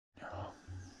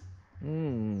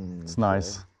It's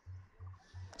nice.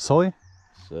 Soy?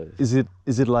 Soy. Is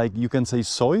it like you can say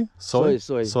soy? Soy.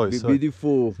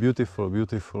 Beautiful.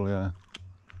 Beautiful, yeah.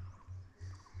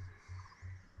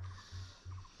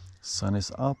 Sun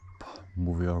is up,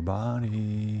 move your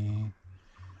body.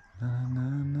 Na, na,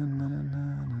 na, na, na,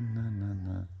 na, na,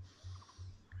 na.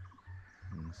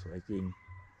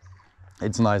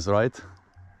 It's nice, right?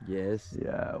 Yes.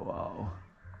 Yeah, wow.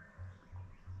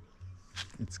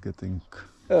 It's getting.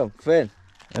 Oh, friend.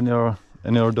 And your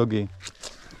doggy.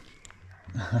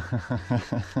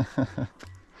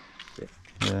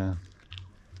 Yeah.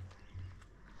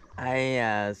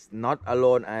 I not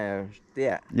alone. I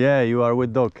there. Yeah, you are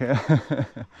with dog.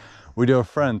 With your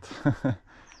friend.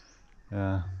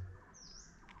 Yeah.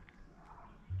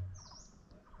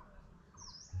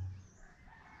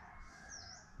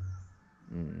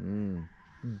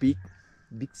 Big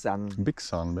sun. Big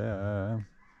sun, yeah.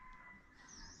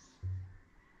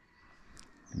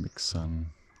 Big sun.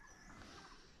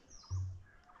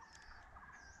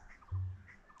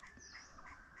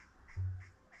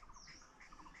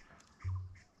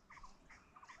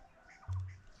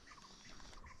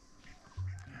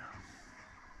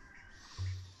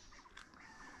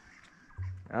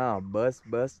 Oh, bus.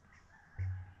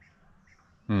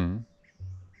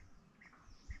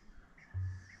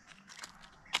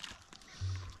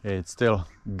 It's still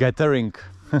gathering.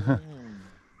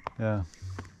 Yeah.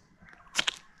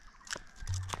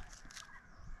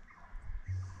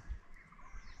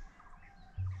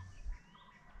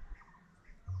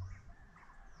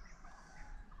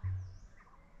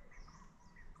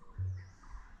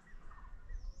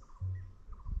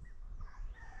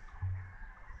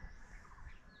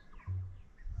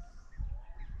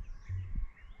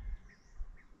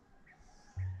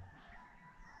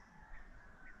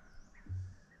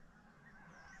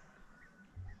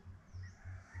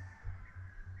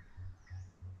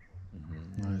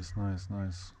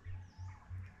 Nice.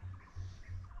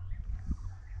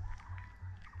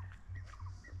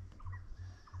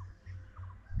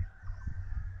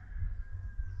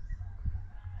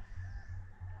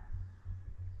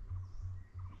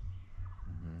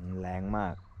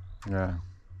 Yeah.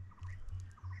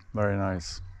 Very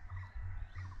nice.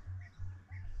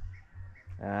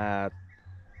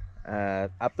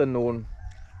 Afternoon.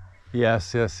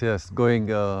 Yes. Going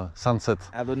sunset.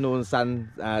 Afternoon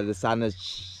sun. The sun is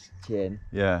changed.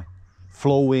 Yeah.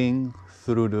 Flowing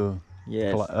through the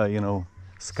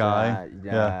sky.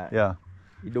 Yeah.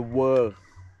 The world.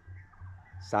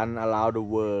 Sun around the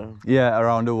world. Yeah,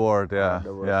 around the world. Yeah.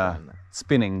 Yeah. Sun.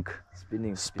 Spinning.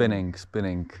 Spinning.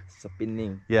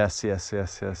 Yes. Yeah.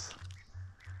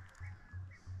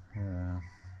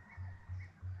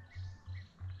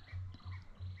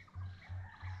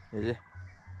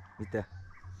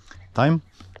 Time?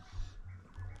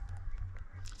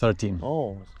 13.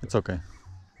 Oh. It's okay.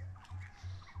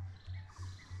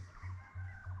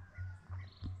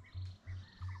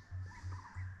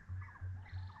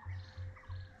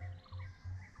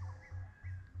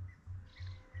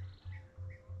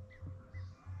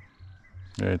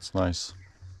 Yeah, it's nice.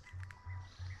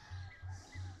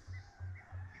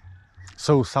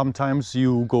 So sometimes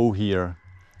you go here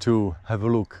to have a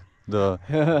look the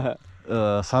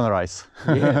sunrise.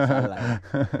 Yes, sunrise.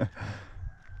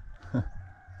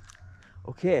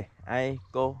 Okay, I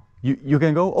go. You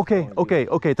can go? Okay.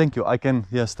 Thank you. I can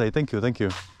stay. Thank you.